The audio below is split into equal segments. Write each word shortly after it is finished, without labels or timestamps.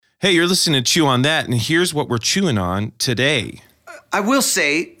Hey, you're listening to Chew on That, and here's what we're chewing on today. I will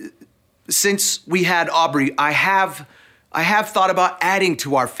say, since we had Aubrey, I have thought about adding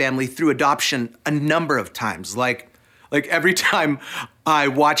to our family through adoption a number of times. Like every time I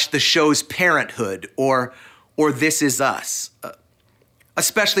watch the shows Parenthood or This Is Us,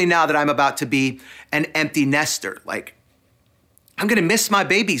 especially now that I'm about to be an empty nester. Like, I'm gonna miss my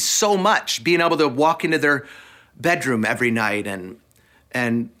babies so much, being able to walk into their bedroom every night and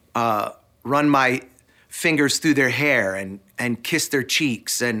run my fingers through their hair and kiss their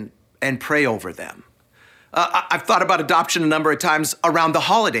cheeks and pray over them. I've thought about adoption a number of times around the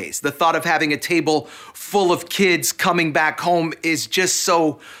holidays. The thought of having a table full of kids coming back home is just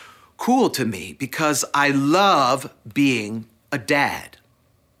so cool to me because I love being a dad.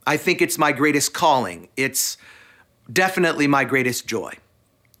 I think it's my greatest calling. It's definitely my greatest joy.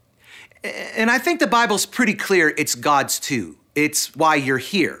 And I think the Bible's pretty clear it's God's too. It's why you're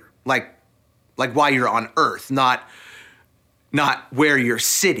here, like why you're on earth, not where you're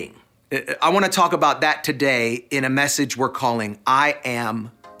sitting. I want to talk about that today in a message we're calling I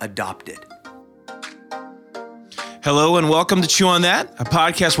Am Adopted. Hello and welcome to Chew on That, a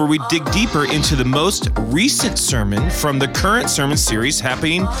podcast where we dig deeper into the most recent sermon from the current sermon series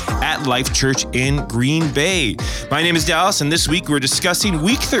happening at Life Church in Green Bay. My name is Dallas, and this week we're discussing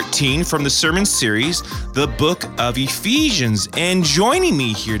week 13 from the sermon series, the book of Ephesians. And joining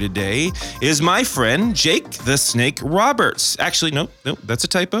me here today is my friend, Jake the Snake Roberts. Actually, no, that's a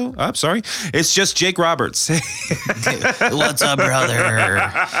typo. I'm sorry. It's just Jake Roberts. What's up, brother?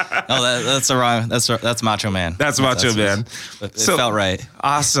 Oh, that's the wrong. That's Macho Man. That's Macho Man. It felt right.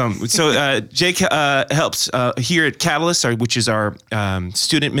 Awesome. So Jake helps here at Catalyst, which is our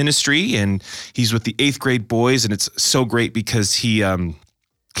student ministry, and he's with the 8th grade boys, and it's so great because he's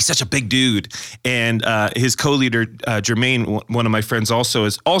such a big dude, and his co-leader Jermaine, one of my friends,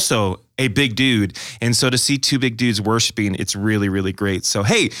 is also a big dude, and so to see two big dudes worshiping, it's really, really great. So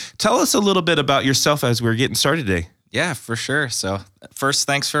hey, tell us a little bit about yourself as we're getting started today. Yeah, for sure. So first,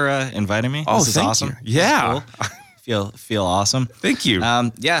 thanks for inviting me. Oh, this is thank awesome. You. Yeah, cool. Feel awesome. Thank you.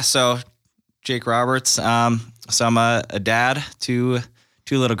 So Jake Roberts. So I'm a dad to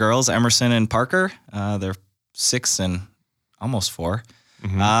two little girls, Emerson and Parker. They're 6 and almost 4.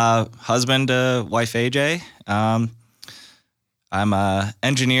 Mm-hmm. Husband to wife AJ. I'm a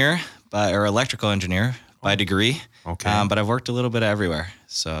engineer, or electrical engineer by degree. Okay. But I've worked a little bit everywhere.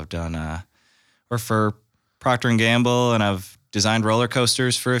 So I've done worked for Procter & Gamble, and I've designed roller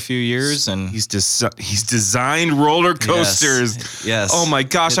coasters for a few years. And he's designed roller coasters. Yes. Oh my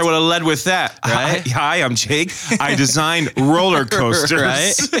gosh, I would have led with that. Right? Hi, I'm Jake. I designed roller coasters.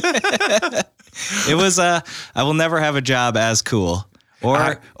 Right? It was I will never have a job as cool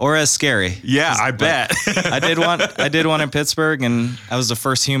or as scary. Yeah, I bet. I did one in Pittsburgh, and I was the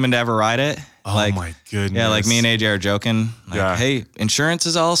first human to ever ride it. Oh my goodness. Yeah, like me and AJ are joking. Hey, insurance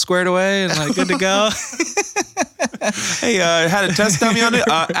is all squared away and good to go. Hey, had a test dummy on it?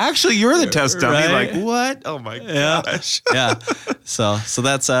 Actually, you're the test dummy. Right? Like, what? Oh my gosh. Yeah. So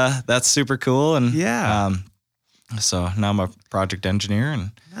that's super cool. And yeah. So now I'm a project engineer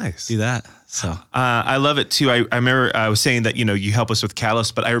and nice. Do that. So I love it too. I remember I was saying that, you help us with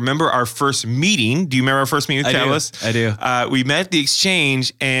Catalyst, but I remember our first meeting. Do you remember our first meeting with Catalyst? I do. We met at the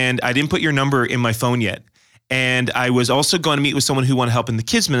Exchange, and I didn't put your number in my phone yet. And I was also going to meet with someone who wanted help in the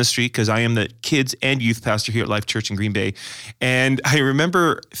kids ministry because I am the kids and youth pastor here at Life Church in Green Bay. And I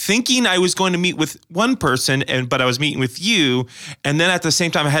remember thinking I was going to meet with one person, but I was meeting with you. And then at the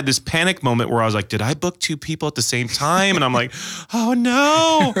same time, I had this panic moment where I was like, did I book 2 people at the same time? And I'm like, oh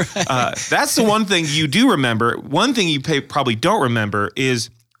no. Right. That's the one thing you do remember. One thing you probably don't remember is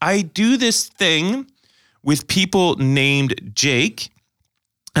I do this thing with people named Jake,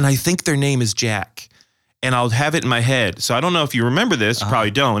 and I think their name is Jack. And I'll have it in my head. So I don't know if you remember this. You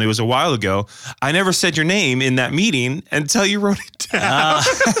probably don't. It was a while ago. I never said your name in that meeting until you wrote it down.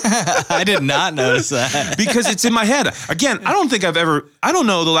 I did not notice that. Because it's in my head. Again, I don't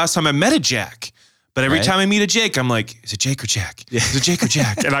know the last time I met a Jack. But every time I meet a Jake, I'm like, is it Jake or Jack? Yeah. Is it Jake or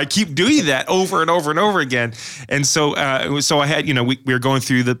Jack? And I keep doing that over and over and over again. And so I had, we were going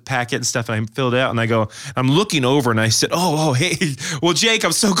through the packet and stuff, and I filled it out, and I'm looking over, and I said, oh, hey, well, Jake,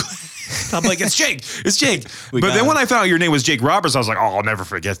 I'm so glad. I'm like, it's Jake. But then when I found out your name was Jake Roberts, I was like, oh, I'll never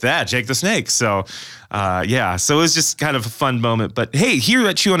forget that, Jake the Snake. So, so it was just kind of a fun moment. But hey, here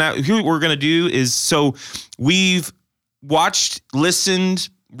at Chew on Out, here what we're going to do is, we've watched, listened,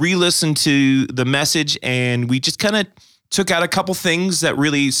 re-listened to the message, and we just kind of took out a couple things that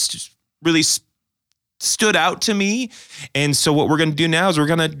really stood out to me. And so what we're going to do now is we're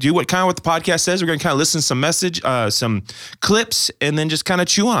going to do what the podcast says. We're going to kind of listen to some clips, and then just kind of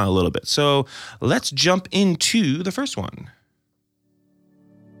chew on it a little bit. So let's jump into the first one.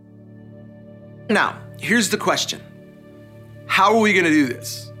 Now, here's the question. How are we going to do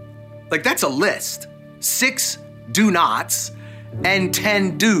this? Like, that's a list. 6 do nots and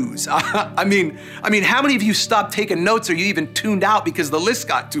 10 do's. I mean, how many of you stopped taking notes, or you even tuned out because the list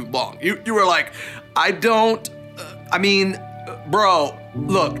got too long? You were like, bro,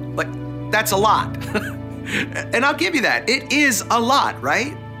 look, like, that's a lot. And I'll give you that. It is a lot,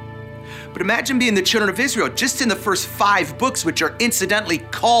 right? But imagine being the children of Israel. Just in the first 5 books, which are incidentally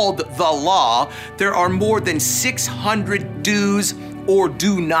called the law, there are more than 600 do's or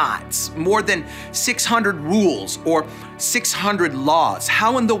do nots, more than 600 rules or 600 laws.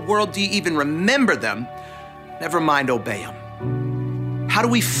 How in the world do you even remember them? Never mind obey them. How do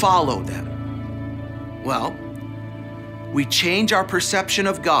we follow them? Well, we change our perception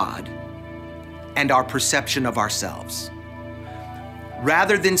of God and our perception of ourselves.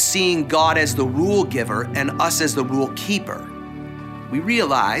 Rather than seeing God as the rule giver and us as the rule keeper, we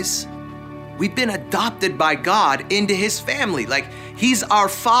realize we've been adopted by God into his family. Like, he's our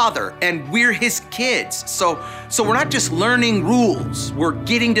father and we're his kids. So we're not just learning rules, we're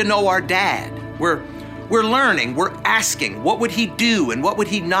getting to know our dad. We're learning, we're asking, what would he do and what would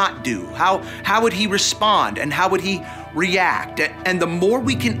he not do? How would he respond and how would he react? And the more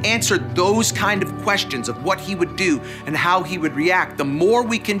we can answer those kind of questions of what he would do and how he would react, the more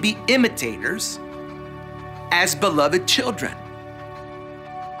we can be imitators as beloved children.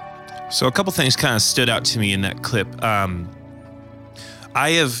 So a couple things kind of stood out to me in that clip. I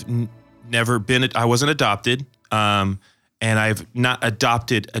have never been, I wasn't adopted, and I've not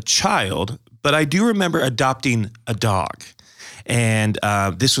adopted a child, but I do remember adopting a dog. And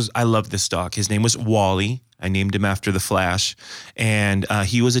I love this dog. His name was Wally. I named him after the Flash. And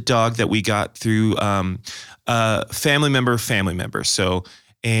he was a dog that we got through family member. So,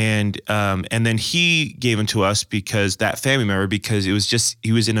 and then he gave him to us because it was just,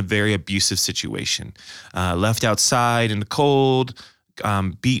 he was in a very abusive situation, left outside in the cold,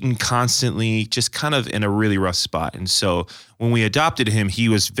 beaten constantly, just kind of in a really rough spot. And so when we adopted him, he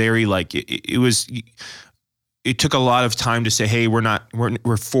was very like, it took a lot of time to say, hey,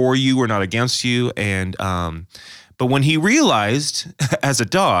 we're for you, we're not against you. And, but when he realized as a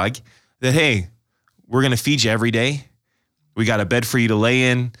dog that, hey, we're going to feed you every day. We got a bed for you to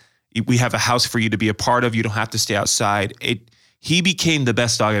lay in. We have a house for you to be a part of. You don't have to stay outside. He became the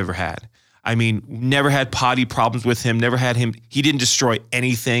best dog I ever had. I mean, never had potty problems with him, he didn't destroy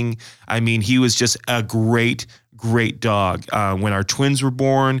anything. I mean, he was just a great dog. When our twins were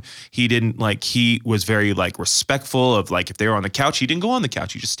born, he was very respectful of if they were on the couch, he didn't go on the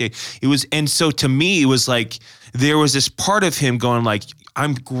couch. He just stayed. And so to me, it was there was this part of him going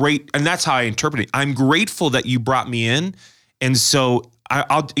I'm great. And that's how I interpret it. I'm grateful that you brought me in. And so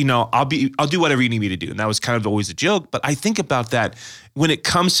I'll do whatever you need me to do. And that was kind of always a joke. But I think about that when it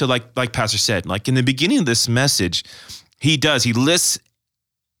comes to like Pastor said, in the beginning of this message, he lists,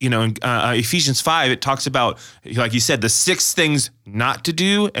 in Ephesians 5, it talks about, like you said, the 6 things not to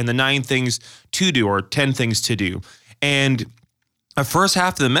do and the 9 things to do, or 10 things to do. And the first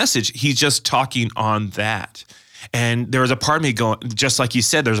half of the message, he's just talking on that. And there was a part of me going, just like you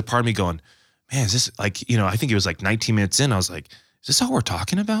said, there's a part of me going, man, is this I think it was 19 minutes in, I was like, is this all we're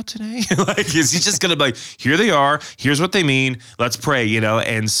talking about today? Is he just going to be here they are, here's what they mean, let's pray,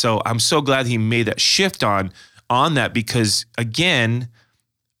 And so I'm so glad he made that shift on that, because again,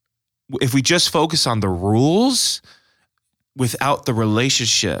 if we just focus on the rules without the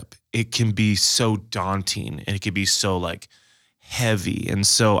relationship, it can be so daunting and it can be so heavy. And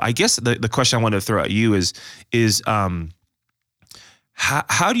so I guess the question I want to throw at you is how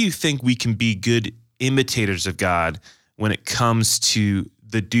do you think we can be good imitators of God when it comes to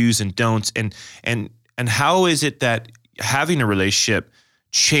the do's and don'ts, and how is it that having a relationship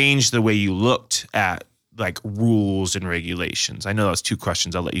changed the way you looked at rules and regulations? I know that was 2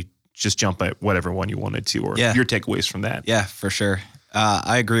 questions. I'll let you just jump at whatever one you wanted to, or your takeaways from that. Yeah, for sure.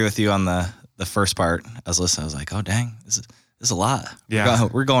 I agree with you on the first part. I was listening. I was like, oh, dang, this is a lot. Yeah.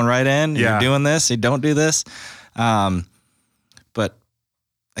 We're going right in. Yeah. You're doing this. You don't do this. But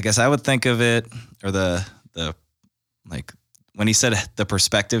I guess I would think of it, or the when he said the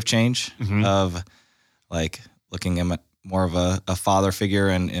perspective change of looking at more of a father figure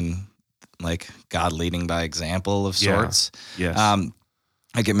and God leading by example of sorts. Yes.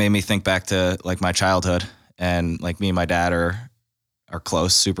 It made me think back to my childhood, and me and my dad are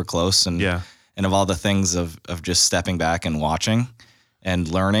close, super close. And of all the things of just stepping back and watching and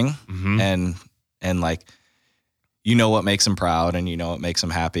learning. And and like, you know what makes him proud and you know what makes him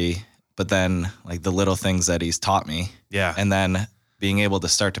happy. But then like the little things that he's taught me. Yeah. And then being able to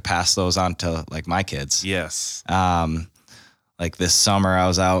start to pass those on to like my kids. Yes. Like this summer I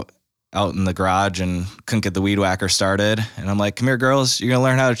was out in the garage and couldn't get the weed whacker started. And I'm like, come here, girls, you're going to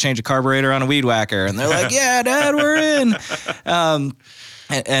learn how to change a carburetor on a weed whacker. And they're like, yeah, Dad, we're in.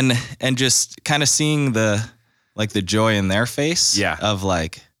 And just kind of seeing the joy in their face of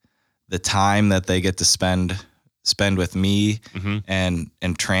like the time that they get to spend with me and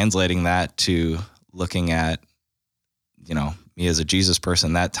translating that to looking at, you know, me as a Jesus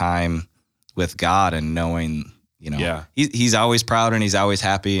person, that time with God and knowing, you know, he's always proud and he's always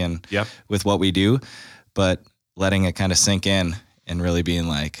happy and with what we do, but letting it kind of sink in and really being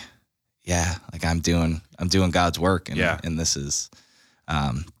like, yeah, like I'm doing God's work. And, and this is,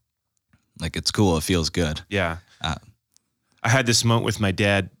 like, it's cool. It feels good. Yeah. I had this moment with my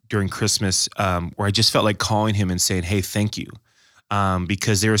dad during Christmas, where I just felt like calling him and saying, hey, thank you.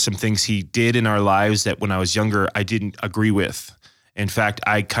 Because there were some things he did in our lives that when I was younger, I didn't agree with. In fact,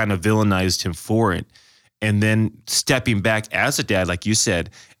 I kind of villainized him for it. And then stepping back as a dad, like you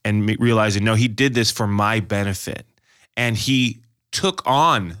said, and realizing, no, he did this for my benefit. And he took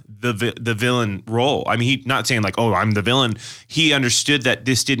on the villain role. I mean, he not saying like, oh, I'm the villain. He understood that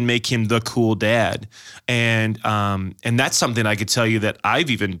this didn't make him the cool dad. And that's something I could tell you that I've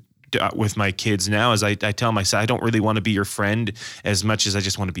even with my kids now is I tell them, I say, I don't really want to be your friend as much as I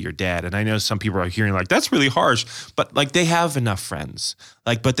just want to be your dad. And I know some people are hearing like, that's really harsh, but like they have enough friends,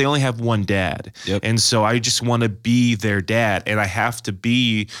 like, but they only have one dad. Yep. And so I just want to be their dad, and I have to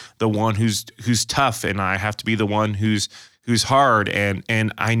be the one who's tough, and I have to be the one who's hard.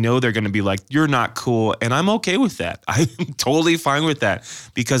 And I know they're going to be like, you're not cool. And I'm okay with that. I'm totally fine with that,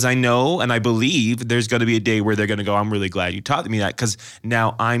 because I know and I believe there's going to be a day where they're going to go, I'm really glad you taught me that, because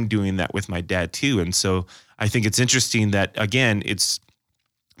now I'm doing that with my dad too. And so I think it's interesting that, again,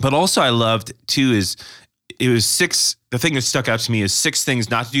 but also I loved too is it was the thing that stuck out to me is 6 things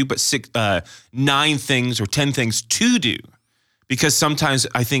not to do, but 9 things or 10 things to do. Because sometimes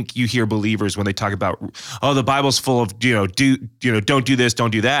I think you hear believers when they talk about, oh, the Bible's full of, don't do this,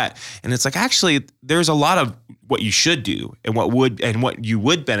 don't do that. And it's like, actually, there's a lot of what you should do and what you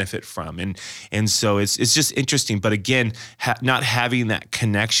would benefit from. And so it's just interesting. But again, not having that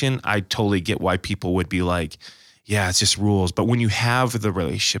connection, I totally get why people would be like, yeah, it's just rules. But when you have the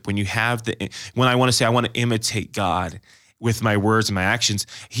relationship, when I want to say I want to imitate God with my words and my actions,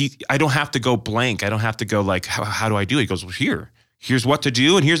 I don't have to go blank. I don't have to go like, how do I do it? He goes, well, here's what to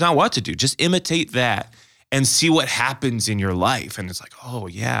do and here's not what to do. Just imitate that and see what happens in your life. And it's like, oh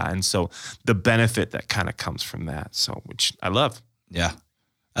yeah. And so the benefit that kind of comes from that. So, which I love. Yeah.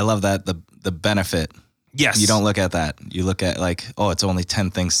 I love that. The benefit. Yes. You don't look at that. You look at like, oh, it's only 10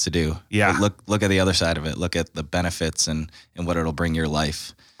 things to do. Yeah. But look at the other side of it. Look at the benefits and what it'll bring your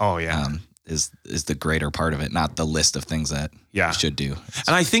life. Oh yeah. Is the greater part of it, not the list of things that you should do.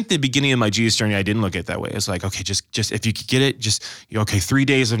 And I think the beginning of my Jesus journey, I didn't look at it that way. It's like, okay, just if you could get it, just, okay, 3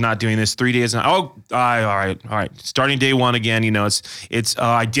 days of not doing this, 3 days. All right. Starting day 1 again,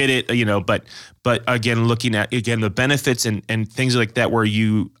 I did it, but again, looking at, the benefits and things like that where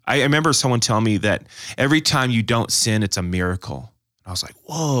I remember someone telling me that every time you don't sin, it's a miracle. I was like,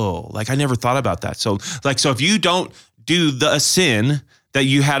 whoa, like I never thought about that. So if you don't do the sin that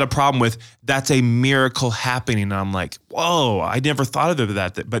you had a problem with, that's a miracle happening. And I'm like, whoa, I never thought of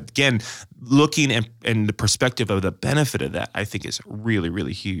that. But again, looking in the perspective of the benefit of that, I think is really,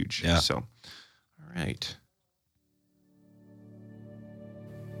 really huge. Yeah. So, all right.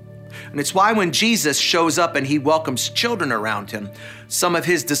 And it's why when Jesus shows up and he welcomes children around him, some of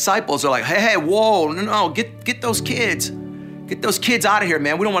his disciples are like, hey, whoa, no, get those kids. Get those kids out of here,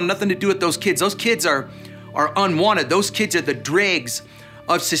 man. We don't want nothing to do with those kids. Those kids are unwanted. Those kids are the dregs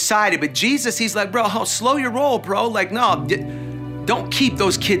of society. But Jesus, he's like, bro, slow your roll, bro. Like, no, don't keep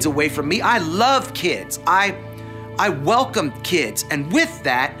those kids away from me. I love kids. I welcome kids. And with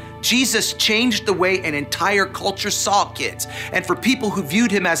that, Jesus changed the way an entire culture saw kids. And for people who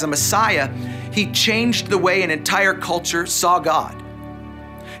viewed him as a Messiah, he changed the way an entire culture saw God.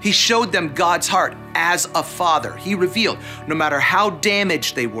 He showed them God's heart as a father. He revealed, no matter how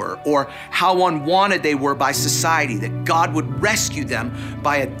damaged they were or how unwanted they were by society, that God would rescue them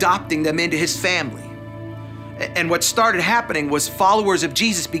by adopting them into his family. And what started happening was followers of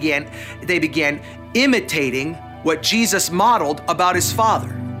Jesus began imitating what Jesus modeled about his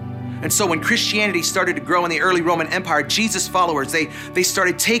Father. And so when Christianity started to grow in the early Roman Empire, Jesus followers, they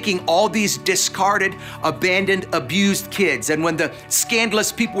started taking all these discarded, abandoned, abused kids. And when the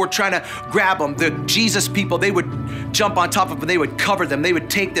scandalous people were trying to grab them, the Jesus people, they would jump on top of them, they would cover them, they would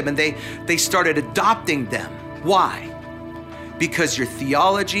take them, and they started adopting them. Why? Because your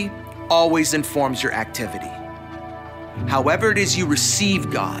theology always informs your activity. However it is you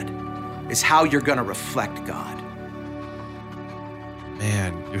receive God is how you're going to reflect God.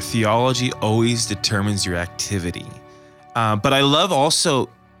 Man, your theology always determines your activity. But I love also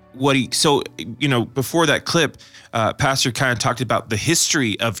before that clip, Pastor kind of talked about the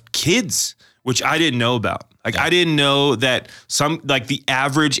history of kids, which I didn't know about. I didn't know that the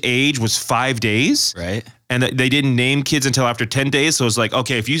average age was 5 days. Right. And that they didn't name kids until after 10 days. So it's like,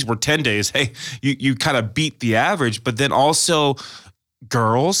 okay, if you were 10 days, hey, you kind of beat the average. But then also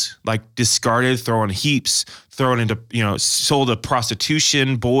girls, like discarded, thrown heaps, thrown into, sold to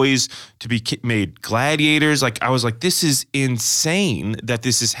prostitution, boys to be made gladiators. Like, I was like, this is insane that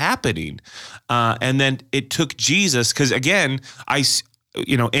this is happening. And then it took Jesus, because again,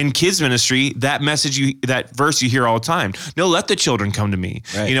 in kids ministry, that verse you hear all the time. No, let the children come to me.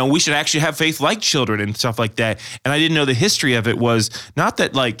 Right. We should actually have faith like children and stuff like that. And I didn't know the history of it was not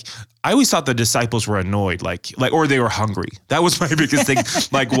that I always thought the disciples were annoyed, or they were hungry. That was my biggest thing.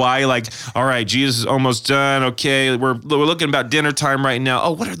 Why? All right, Jesus is almost done. Okay, we're looking about dinner time right now.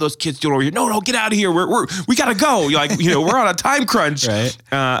 Oh, what are those kids doing over here? No, get out of here. We gotta go. We're on a time crunch. Right.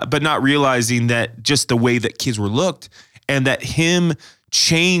 But not realizing that just the way that kids were looked, and that him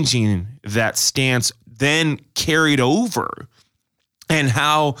changing that stance then carried over, and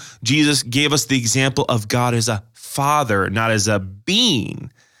how Jesus gave us the example of God as a father, not as a being,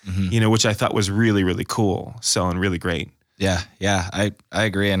 which I thought was really, really cool. And really great. Yeah. I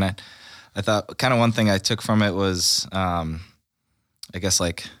agree. And I thought kind of one thing I took from it was,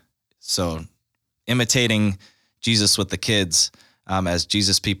 imitating Jesus with the kids, as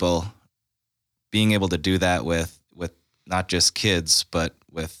Jesus people, being able to do that with not just kids, but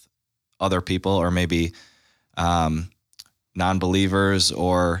with other people, or maybe non-believers,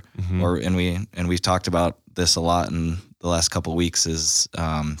 and we've talked about this a lot in the last couple of weeks, is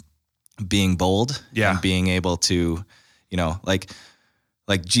being bold, and being able to, like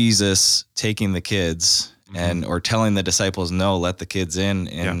Jesus taking the kids or telling the disciples, no, let the kids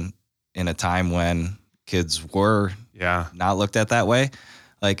in a time when kids were not looked at that way.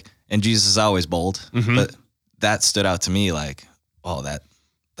 And Jesus is always bold, but that stood out to me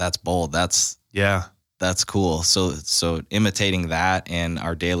that's bold. That's cool. So imitating that in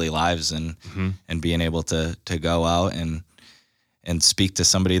our daily lives and being able to go out and speak to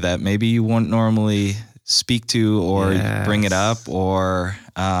somebody that maybe you wouldn't normally speak to, or bring it up, or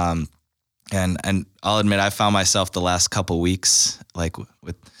and I'll admit I found myself the last couple weeks,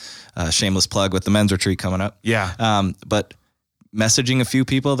 with shameless plug with the men's retreat coming up. But messaging a few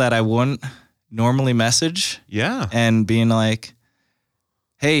people that I wouldn't normally message. And being like,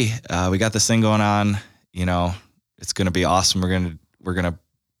 hey, we got this thing going on, it's going to be awesome. We're going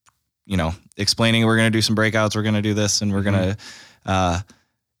to, explaining, we're going to do some breakouts. We're going to do this, and we're going to,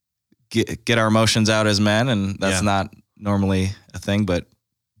 get our emotions out as men. And that's not normally a thing, but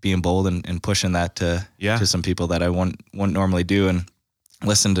being bold and pushing that to some people that I wouldn't normally do, and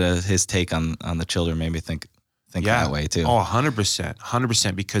listen to his take on the children made me think that way too. Oh,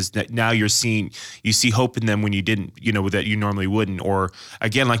 100%, because now you see hope in them when you didn't, that you normally wouldn't. Or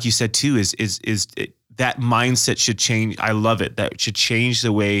again, like you said too, is that mindset should change. I love it. That should change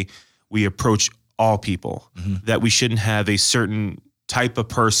the way we approach all people, that we shouldn't have a certain type of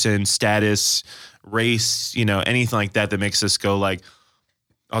person, status, race, anything like that makes us go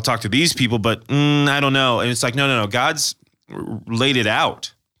I'll talk to these people, but I don't know. And it's no, God's laid it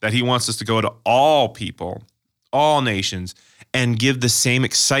out that he wants us to go to all people, all nations, and give the same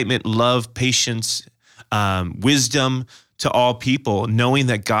excitement, love, patience, wisdom to all people, knowing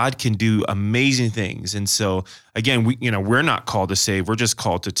that God can do amazing things. And so again, we're not called to save, we're just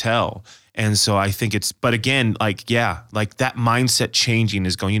called to tell. And so I think but again, that mindset changing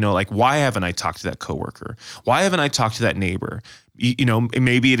is going, why haven't I talked to that coworker? Why haven't I talked to that neighbor?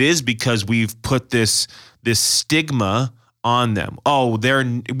 Maybe it is because we've put this stigma on them. Oh,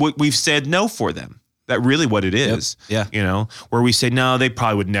 we've said no for them. That really what it is. Yep. Yeah. Where we say, no, they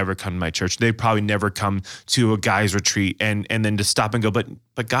probably would never come to my church. They'd probably never come to a guy's retreat, and then to stop and go, but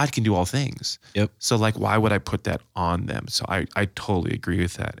God can do all things. Yep. So why would I put that on them? So I totally agree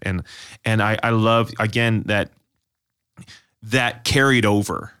with that. And I love, again, that carried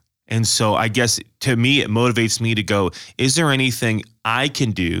over. And so I guess to me, it motivates me to go, is there anything I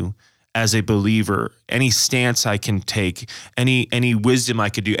can do as a believer, any stance I can take, any wisdom I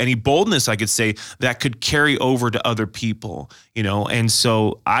could do, any boldness I could say that could carry over to other people, And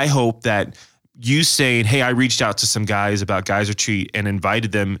so I hope that you saying, hey, I reached out to some guys about Guys Retreat and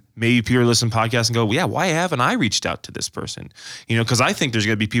invited them, maybe people listen to podcasts and go, well, yeah, why haven't I reached out to this person? Because I think there's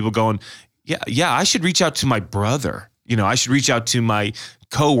going to be people going, yeah, I should reach out to my brother. I should reach out to my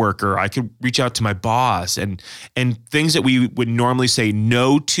coworker. I could reach out to my boss, and things that we would normally say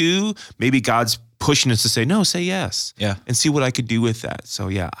no to, maybe God's pushing us to say, no, say yes. Yeah. And see what I could do with that. So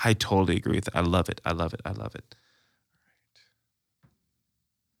yeah, I totally agree with that. I love it. I love it. I love it.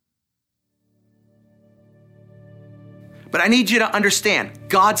 But I need you to understand,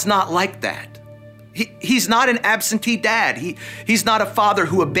 God's not like that. He's not an absentee dad. He's not a father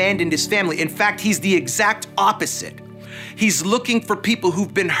who abandoned his family. In fact, he's the exact opposite. He's looking for people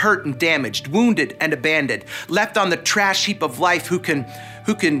who've been hurt and damaged, wounded and abandoned, left on the trash heap of life he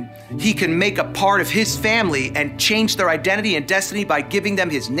can make a part of his family and change their identity and destiny by giving them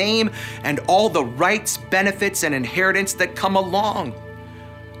his name and all the rights, benefits, and inheritance that come along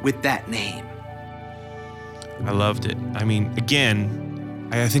with that name. I loved it. I mean, again,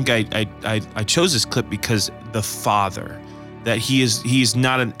 I think I chose this clip because the Father, that he is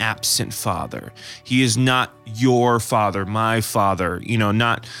not an absent father. He is not your father, my father,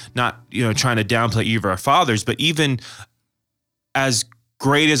 not trying to downplay either of our fathers, but even as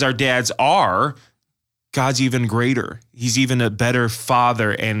great as our dads are, God's even greater. He's even a better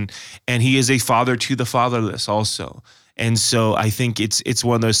father, and he is a father to the fatherless also. And so I think it's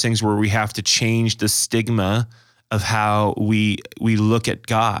one of those things where we have to change the stigma of how we look at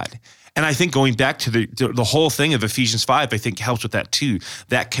God. And I think going back to the whole thing of Ephesians 5, I think helps with that too.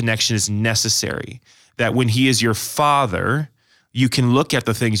 That connection is necessary. That when he is your father, you can look at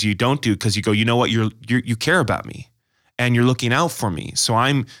the things you don't do because you go, you know what, you care about me and you're looking out for me. So I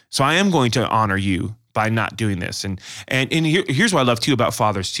am going to honor you by not doing this. And here's what I love too about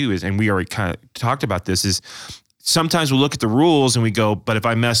fathers too is, and we already kind of talked about this, is sometimes we'll look at the rules and we go, but if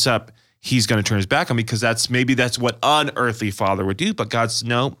I mess up, he's going to turn his back on me, because that's what an earthly father would do. But God's,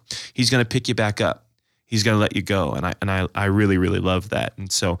 no, he's going to pick you back up. He's going to let you go. And I really, really love that.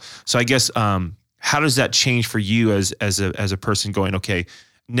 And so I guess, how does that change for you as a person going, okay,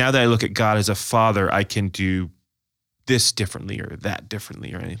 now that I look at God as a father, I can do this differently or that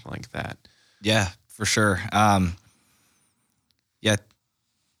differently or anything like that? Yeah, for sure. Yeah.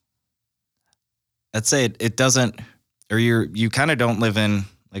 I'd say it doesn't, or you kind of don't live in,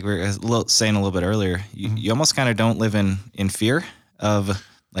 like we were saying a little bit earlier, you almost kind of don't live in fear of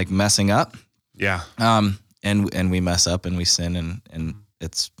like messing up. Yeah. And we mess up and we sin and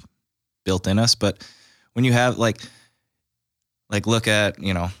it's built in us. But when you have like look at,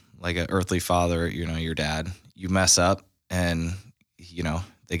 like an earthly father, your dad, you mess up and,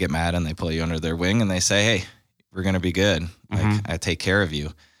 they get mad and they pull you under their wing and they say, hey, we're going to be good. Like I take care of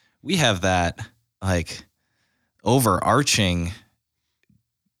you. We have that like overarching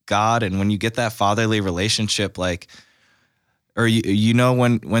God. And when you get that fatherly relationship, like, or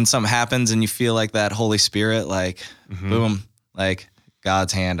when something happens and you feel like that Holy Spirit, like boom, like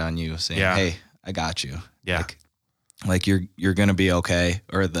God's hand on you saying, hey, I got you. Yeah. Like you're going to be okay.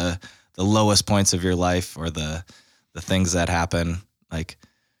 Or the lowest points of your life or the things that happen, like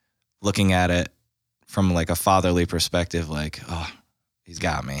looking at it from like a fatherly perspective, like, oh, he's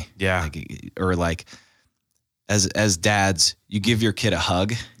got me. Yeah. Or like as dads, you give your kid a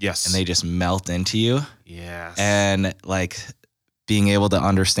hug. Yes. And they just melt into you. Yes. And like being able to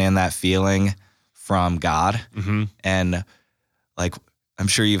understand that feeling from God. And like, I'm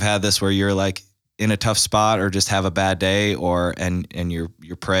sure you've had this where you're like in a tough spot or just have a bad day and you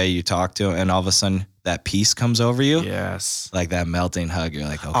pray, you talk to him, and all of a sudden that peace comes over you. Yes. Like that melting hug. You're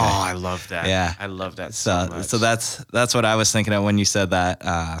like, okay. Oh, I love that. Yeah. I love that so much. So that's what I was thinking of when you said that.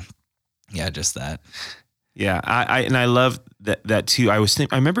 Yeah, just that. Yeah. I love that too. I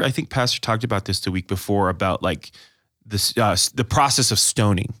remember, I think Pastor talked about this the week before about like this, the process of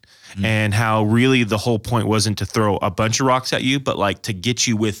stoning. And how really the whole point wasn't to throw a bunch of rocks at you, but like to get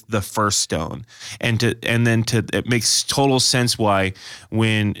you with the first stone. It makes total sense why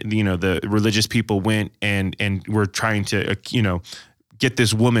when, the religious people went and were trying to, get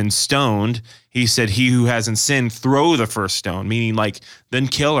this woman stoned, he said, he who hasn't sinned, throw the first stone, meaning like, then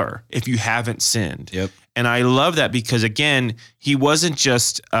kill her if you haven't sinned. Yep. And I love that because again, he wasn't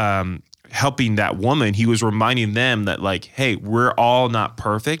just, helping that woman, he was reminding them that like, hey, we're all not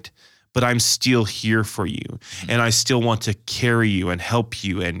perfect, but I'm still here for you. And I still want to carry you and help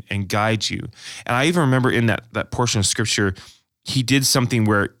you and guide you. And I even remember in that portion of scripture, he did something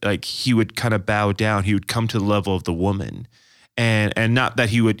where like he would kind of bow down. He would come to the level of the woman and not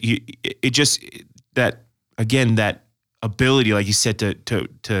that that ability, like he said,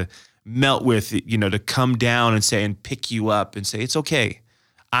 to melt with, to come down and say, and pick you up and say, it's okay.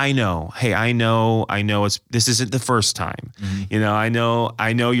 I know, hey, I know this isn't the first time. You know, I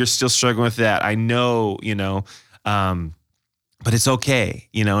know you're still struggling with that. I know, you know, but it's okay,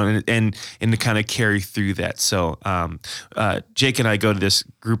 you know, and to kind of carry through that. So Jake and I go to this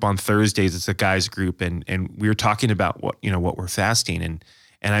group on Thursdays. It's a guys group, and we were talking about what we're fasting, and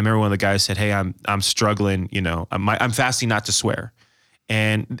I remember one of the guys said, "Hey, I'm struggling, you know, I'm fasting not to swear,"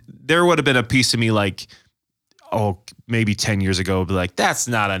 and there would have been a piece of me like, oh, maybe 10 years ago, be like, that's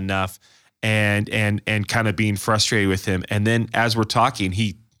not enough, and kind of being frustrated with him, and then as we're talking,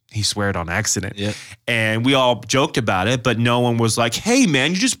 he sweared on accident. Yep. And we all joked about it, but no one was like, hey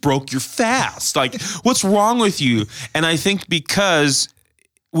man, you just broke your fast. Like, what's wrong with you? And I think because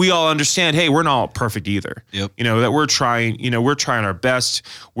we all understand, hey, we're not all perfect either. Yep. You know, that we're trying our best.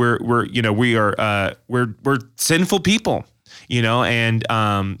 We're sinful people, you know, and,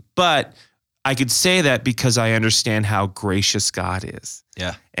 but I could say that because I understand how gracious God is.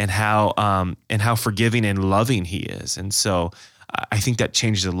 Yeah. And how forgiving and loving he is. And so, I think that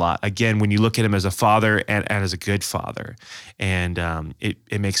changes a lot. Again, when you look at him as a father and as a good father, and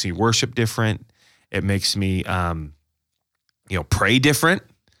it makes me worship different. It makes me, pray different.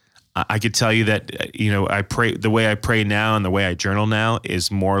 I could tell you that, you know, the way I pray now and the way I journal now is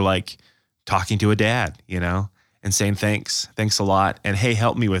more like talking to a dad, you know, and saying thanks a lot, and hey,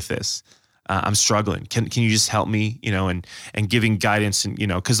 help me with this. I'm struggling. Can you just help me, you know, and giving guidance, and you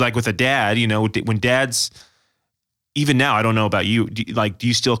know, because like with a dad, you know, when dads. Even now, I don't know about you. Do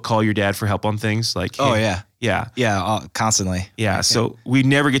you still call your dad for help on things? Like, oh hey, yeah, constantly. Yeah. So we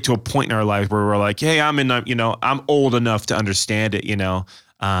never get to a point in our life where we're like, hey, I'm old enough to understand it. You know,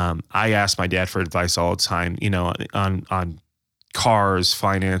 I ask my dad for advice all the time. You know, on cars,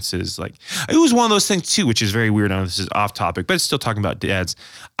 finances. Like, it was one of those things too, which is very weird. I know this is off topic, but it's still talking about dads.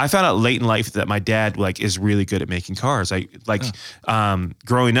 I found out late in life that my dad is really good at making cars.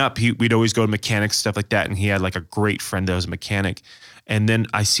 Growing up, we'd always go to mechanics, stuff like that. And he had like a great friend that was a mechanic. And then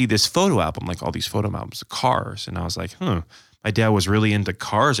I see this photo album, like all these photo albums of cars. And I was like, my dad was really into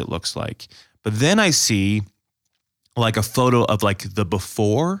cars, it looks like. But then I see like a photo of like the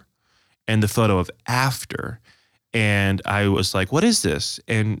before and the photo of after. And I was like, what is this?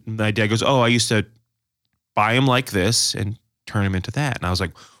 And my dad goes, oh, I used to buy him like this and turn him into that. And I was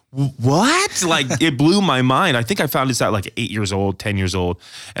like, what? Like, it blew my mind. I think I found this out like 8 years old, 10 years old.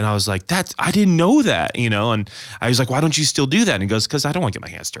 And I was like, I didn't know that, you know? And I was like, why don't you still do that? And he goes, because I don't want to get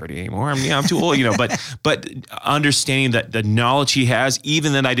my hands dirty anymore. I'm too old, you know, but understanding that the knowledge he has,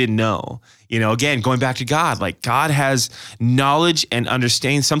 even that I didn't know, you know, again, going back to God, like God has knowledge and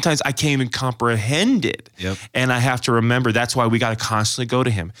understanding. Sometimes I can't even comprehend it. Yep. And I have to remember, that's why we got to constantly go to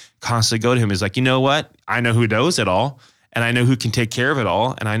him. Is like, you know what? I know who knows it all. And I know who can take care of it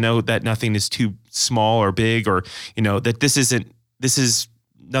all. And I know that nothing is too small or big, or, you know, that this is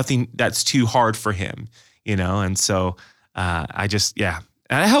nothing that's too hard for him, you know? And so and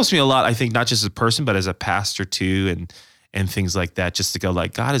it helps me a lot, I think, not just as a person, but as a pastor too, and things like that, just to go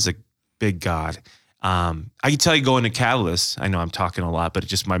like, God is a big God. I can tell you going to Catalyst, I know I'm talking a lot, but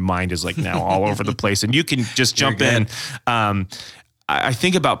my mind is like now all over the place, and you can just jump in. I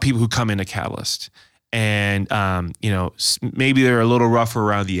think about people who come into Catalyst, and, you know, maybe they're a little rougher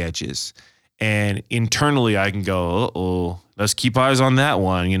around the edges, and internally I can go, let's keep eyes on that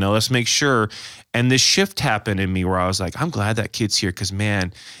one. You know, let's make sure. And this shift happened in me where I was like, I'm glad that kid's here. 'Cause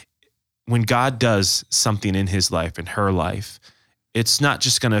man, when God does something in his life and her life, it's not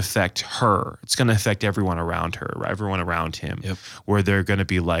just going to affect her. It's going to affect everyone around her, everyone around him, where they're going to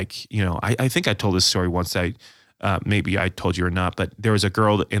be like, you know, I think I told this story once. Maybe I told you or not, but there was a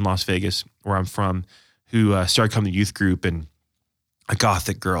girl in Las Vegas, where I'm from, who started coming to youth group, and a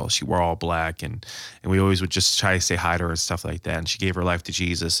Gothic girl. She wore all black, and we always would just try to say hi to her and stuff like that. And she gave her life to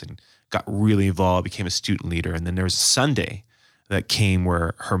Jesus and got really involved, became a student leader. And then there was a Sunday that came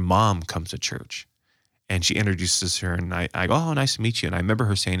where her mom comes to church, and she introduces her, and I go, oh, nice to meet you. And I remember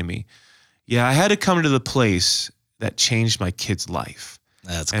her saying to me, yeah, I had to come to the place that changed my kid's life.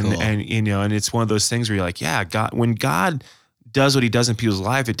 That's cool. And you know, and it's one of those things where you're like, yeah, God, when God does what he does in people's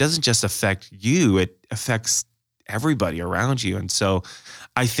life, it doesn't just affect you, it affects everybody around you. And so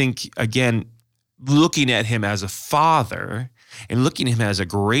I think, again, looking at him as a father and looking at him as a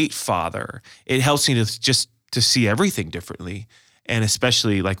great father, it helps me to see everything differently. And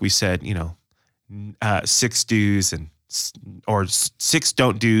especially, like we said, you know, 6 do's or 6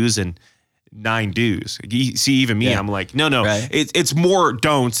 don't do's and 9 do's. You see, even me, I'm like, no, right. It's more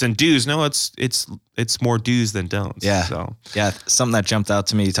don'ts than do's. No, it's more do's than don'ts. Yeah. So something that jumped out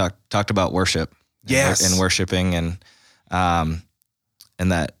to me. You talked about worship. Yes. And worshiping, and I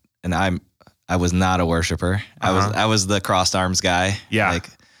was not a worshiper. I was the crossed arms guy. Yeah. Like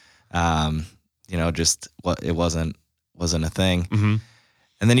Just what it wasn't a thing. Mm-hmm.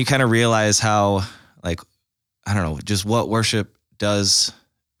 And then you kind of realize how, like, I don't know, just what worship does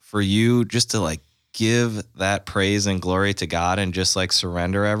for you, just to like give that praise and glory to God and just like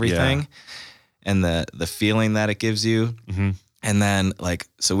surrender everything, and the feeling that it gives you. Mm-hmm. And then like,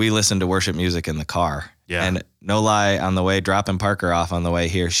 so we listen to worship music in the car. Yeah. And no lie, on the way, dropping Parker off on the way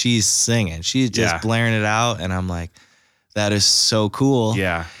here, she's singing. She's just blaring it out. And I'm like, that is so cool.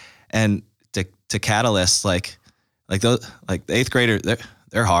 Yeah. And to Catalyst, like those, like the 8th graders,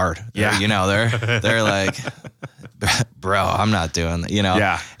 they're hard. Yeah. They're like, bro, I'm not doing that,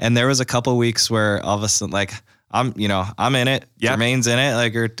 Yeah. And there was a couple weeks where all of a sudden, like, I'm in it. Yeah. Jermaine's in it.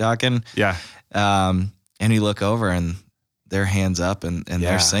 Like, you're talking. Yeah. And you look over and their hands up and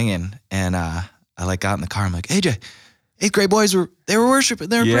they're singing. And, I like got in the car. I'm like, AJ, 8th grade boys were worshiping.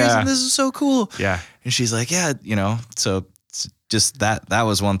 They were praising. This is so cool. Yeah. And she's like, yeah, so just that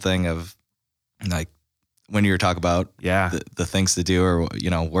was one thing of like, when you were talking about the things to do, or,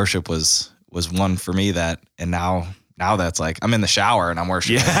 worship was one for me that, and now that's like, I'm in the shower and I'm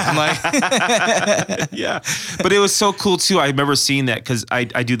worshiping. Yeah. I'm like, yeah. But it was so cool too. I remember seeing that, because I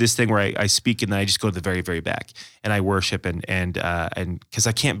do this thing where I speak and then I just go to the very, very back and I worship and because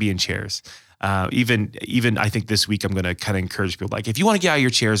I can't be in chairs. Even I think this week I'm going to kind of encourage people, like, if you want to get out of your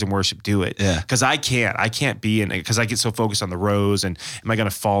chairs and worship, do it. Yeah. Cause I can't be in, because I get so focused on the rows and am I going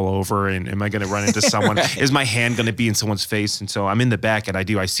to fall over and am I going to run into someone? Is my hand going to be in someone's face? And so I'm in the back and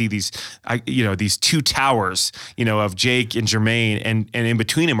I see these 2 towers, of Jake and Jermaine, and in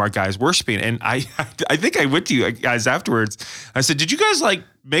between them are guys worshiping. And I think I went to you guys afterwards. I said, did you guys like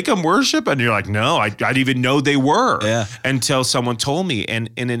make them worship? And you're like, no, I didn't even know they were until someone told me.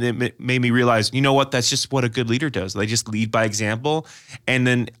 And it made me realize, you know what, that's just what a good leader does. They just lead by example. And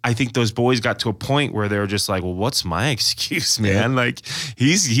then I think those boys got to a point where they were just like, well, what's my excuse, man? Like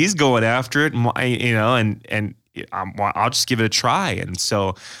he's going after it, and I'll just give it a try. And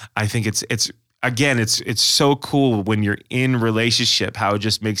so I think it's again, it's so cool when you're in relationship, how it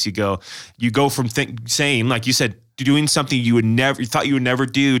just makes you go from saying, like you said, doing something you thought you would never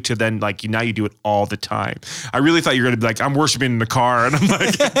do, to then like now you do it all the time. I really thought you were going to be like, I'm worshiping in the car, and I'm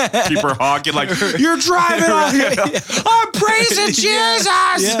like, people are honking like, you're driving on here. I'm praising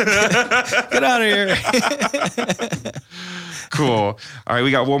Jesus. Get out of here. Cool. All right, we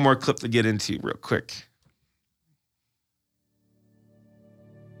got one more clip to get into real quick.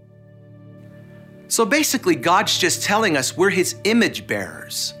 So basically, God's just telling us we're his image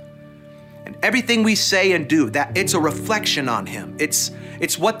bearers. And everything we say and do, that it's a reflection on him. It's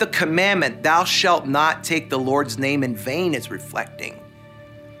what the commandment, thou shalt not take the Lord's name in vain, is reflecting.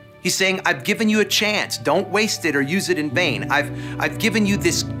 He's saying, I've given you a chance. Don't waste it or use it in vain. I've given you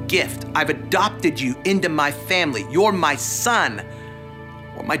this gift. I've adopted you into my family. You're my son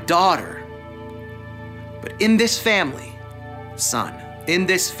or my daughter. But in this family, son, in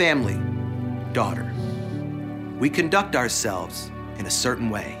this family, daughter, we conduct ourselves in a certain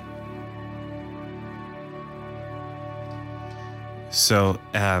way. So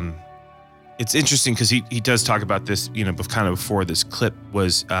it's interesting because he does talk about this, kind of before this clip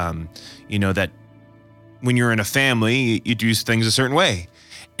was, that when you're in a family, you do things a certain way.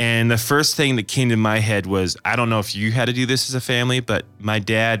 And the first thing that came to my head was, I don't know if you had to do this as a family, but my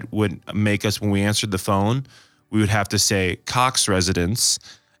dad would make us, when we answered the phone, we would have to say Cox Residence.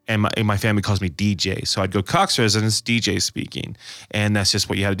 And my family calls me DJ. So I'd go, Cox Residence, DJ speaking. And that's just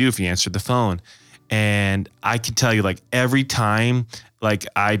what you had to do if you answered the phone. And I can tell you, like, every time, like,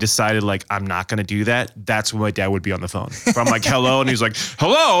 I decided, like, I'm not going to do that, that's when my dad would be on the phone. If I'm like, hello, and he's like,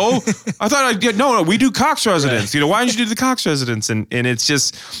 hello? I thought I did. No, we do Cox Residence. Right. Why didn't you do the Cox Residence? And it's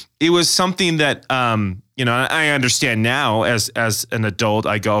just, it was something that, I understand now as an adult.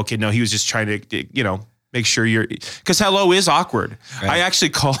 I go, okay, no, he was just trying to, make sure because hello is awkward. Right. I actually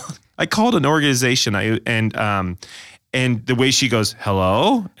called an organization and the way she goes,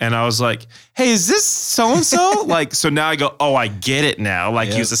 hello? And I was like, hey, is this so-and-so? Like, so now I go, oh, I get it now. Like,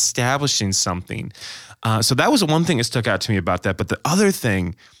 he was establishing something. So that was one thing that stuck out to me about that. But the other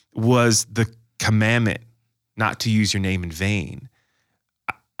thing was the commandment not to use your name in vain.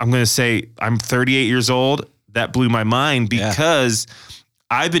 I'm going to say I'm 38 years old. That blew my mind because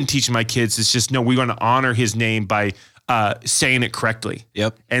I've been teaching my kids, it's just, no, we're going to honor his name by saying it correctly.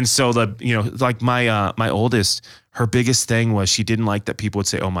 Yep. And so like my oldest, her biggest thing was she didn't like that people would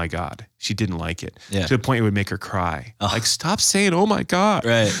say, oh my God. She didn't like it. Yeah. To the point it would make her cry. Oh. Like, stop saying, oh my God.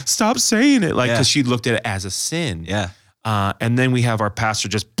 Right. Stop saying it. Like, because she looked at it as a sin. Yeah. And then we have our pastor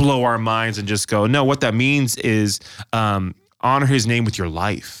just blow our minds and just go, no, what that means is honor his name with your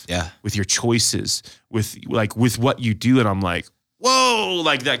life. Yeah. With your choices, with what you do. And I'm like, whoa,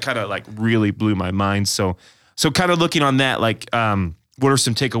 like that kind of like really blew my mind. So kind of looking on that, like, what are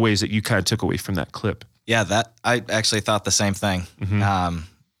some takeaways that you kind of took away from that clip? Yeah, that I actually thought the same thing.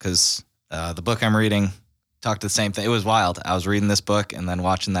 Because the book I'm reading talked the same thing. It was wild. I was reading this book and then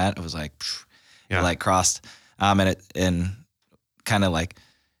watching that. It was like, it like crossed, and kind of like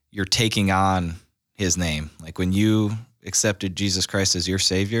you're taking on his name. Like when you accepted Jesus Christ as your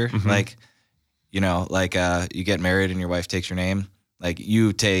savior, like, you know, like you get married and your wife takes your name, like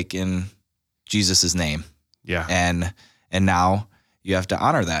you take in Jesus's name. Yeah. And now you have to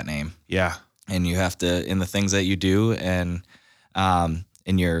honor that name. Yeah. And you have to, in the things that you do and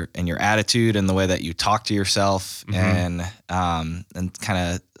in your attitude and the way that you talk to yourself, and kind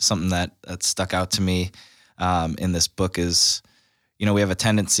of something that stuck out to me in this book is, you know, we have a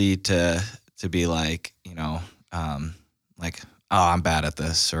tendency to be like, you know, like, oh, I'm bad at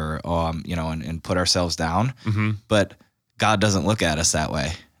this, or oh, I'm, you know, and put ourselves down. But God doesn't look at us that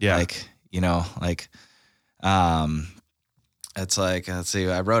way. Yeah. Like, you know, like, it's like, let's see,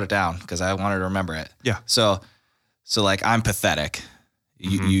 I wrote it down because I wanted to remember it. Yeah. So like, I'm pathetic.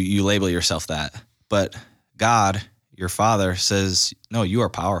 You label yourself that, but God, your Father, says, no, you are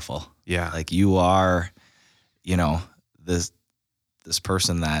powerful. Yeah. Like you are, you know, this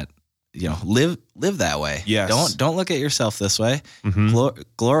person that, you know, live that way. Yes. Don't look at yourself this way.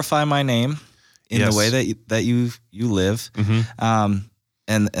 Glorify my name in the way that you live.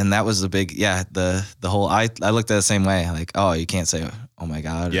 And that was the big, the whole, I looked at it the same way. Like, oh, you can't say, oh my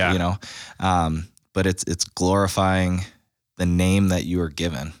God, you know, but it's glorifying the name that you were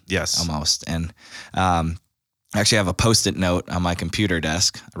given. Yes. Almost. And, I actually have a Post-it note on my computer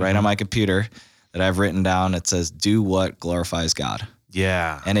desk, right on my computer, that I've written down. It says, do what glorifies God.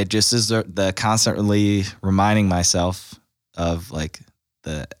 Yeah. And it just is the constantly reminding myself of like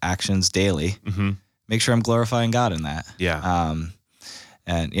the actions daily, make sure I'm glorifying God in that. Yeah.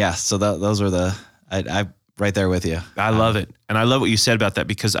 And yeah, so those were I right there with you. I love it. And I love what you said about that,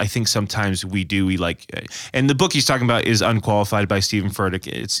 because I think sometimes we like, and the book he's talking about is Unqualified by Stephen Furtick.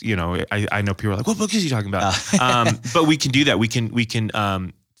 It's, you know, I know people are like, what book is he talking about? But we can do that. We can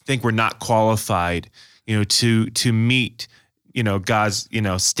think we're not qualified, you know, to meet, you know, God's, you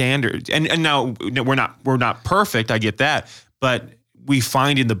know, standards. And now we're not perfect. I get that. But we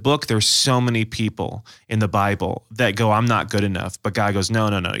find in the book, there's so many people in the Bible that go, I'm not good enough. But God goes, no,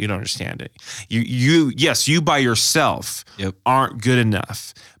 you don't understand it. You by yourself aren't good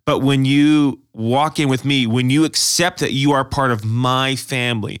enough. But when you walk in with me, when you accept that you are part of my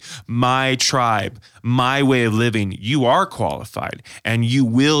family, my tribe, my way of living, you are qualified and you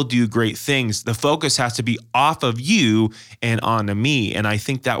will do great things. The focus has to be off of you and onto me. And I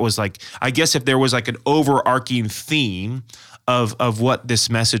think that was like, I guess if there was like an overarching theme of what this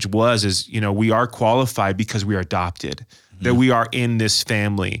message was, is, you know, we are qualified because we are adopted, that we are in this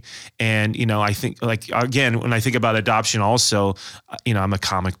family. And, you know, I think, like, again, when I think about adoption also, you know, I'm a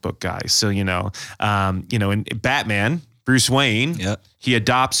comic book guy. So, you know, in Batman, Bruce Wayne, he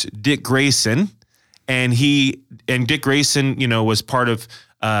adopts Dick Grayson, and Dick Grayson, you know, was part of,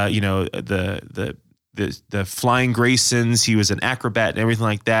 you know, the Flying Graysons. He was an acrobat and everything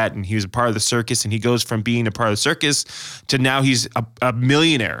like that. And he was a part of the circus, and he goes from being a part of the circus to now he's a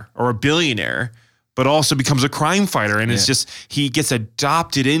millionaire or a billionaire, but also becomes a crime fighter. And it's just, he gets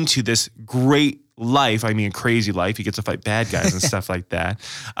adopted into this great life. I mean, crazy life. He gets to fight bad guys and stuff like that.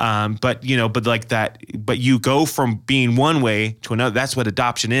 But you go from being one way to another. That's what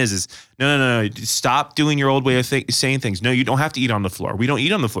adoption is no. Stop doing your old way of saying things. No, you don't have to eat on the floor. We don't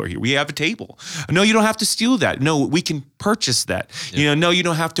eat on the floor here. We have a table. No, you don't have to steal that. No, we can purchase that. You know, no, you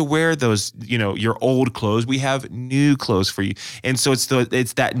don't have to wear those, you know, your old clothes. We have new clothes for you. And so it's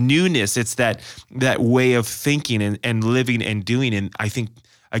that newness. It's that way of thinking and living and doing. And I think,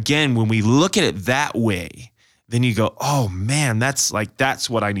 again, when we look at it that way, then you go, oh man, that's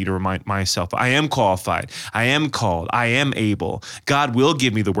what I need to remind myself. I am qualified. I am called. I am able. God will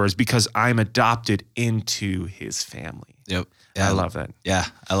give me the words because I'm adopted into his family. Yep. Yeah, I love that. Yeah,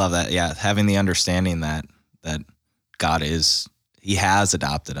 I love that. Yeah, having the understanding that God he has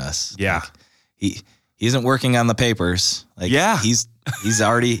adopted us. Yeah. Like, he isn't working on the papers. Like, he's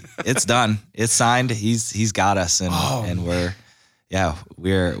already, it's done. It's signed. He's got us, and we're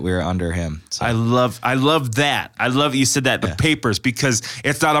under him. So. I love that. I love you said that, the papers, because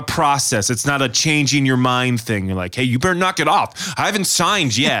it's not a process. It's not a changing your mind thing. You're like, hey, you better knock it off. I haven't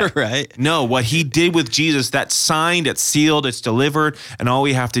signed yet. Right. No, what he did with Jesus, that's signed, it's sealed, it's delivered, and all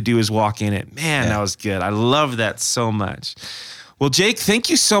we have to do is walk in it. Man, that was good. I love that so much. Well, Jake,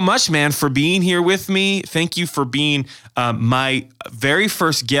 thank you so much, man, for being here with me. Thank you for being my very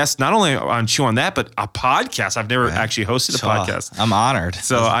first guest, not only on Chew on That, but a podcast. I've never actually hosted a podcast. I'm honored.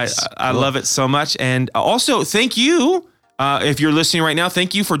 So I love it so much. And also, thank you. If you're listening right now,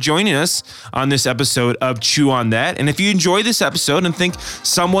 thank you for joining us on this episode of Chew on That. And if you enjoyed this episode and think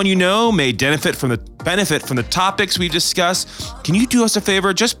someone you know may benefit from the topics we've discussed, can you do us a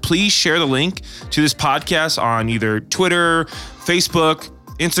favor? Just please share the link to this podcast on either Twitter, Facebook,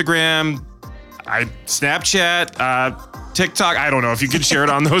 Instagram, Snapchat, TikTok. I don't know if you can share it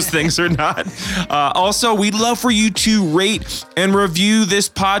on those things or not. Also, we'd love for you to rate and review this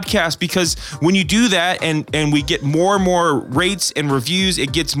podcast, because when you do that and we get more and more rates and reviews,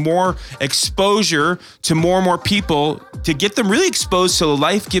 it gets more exposure to more and more people to get them really exposed to the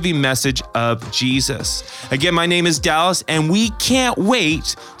life-giving message of Jesus. Again, my name is Dallas, and we can't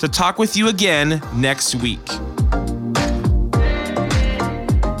wait to talk with you again next week.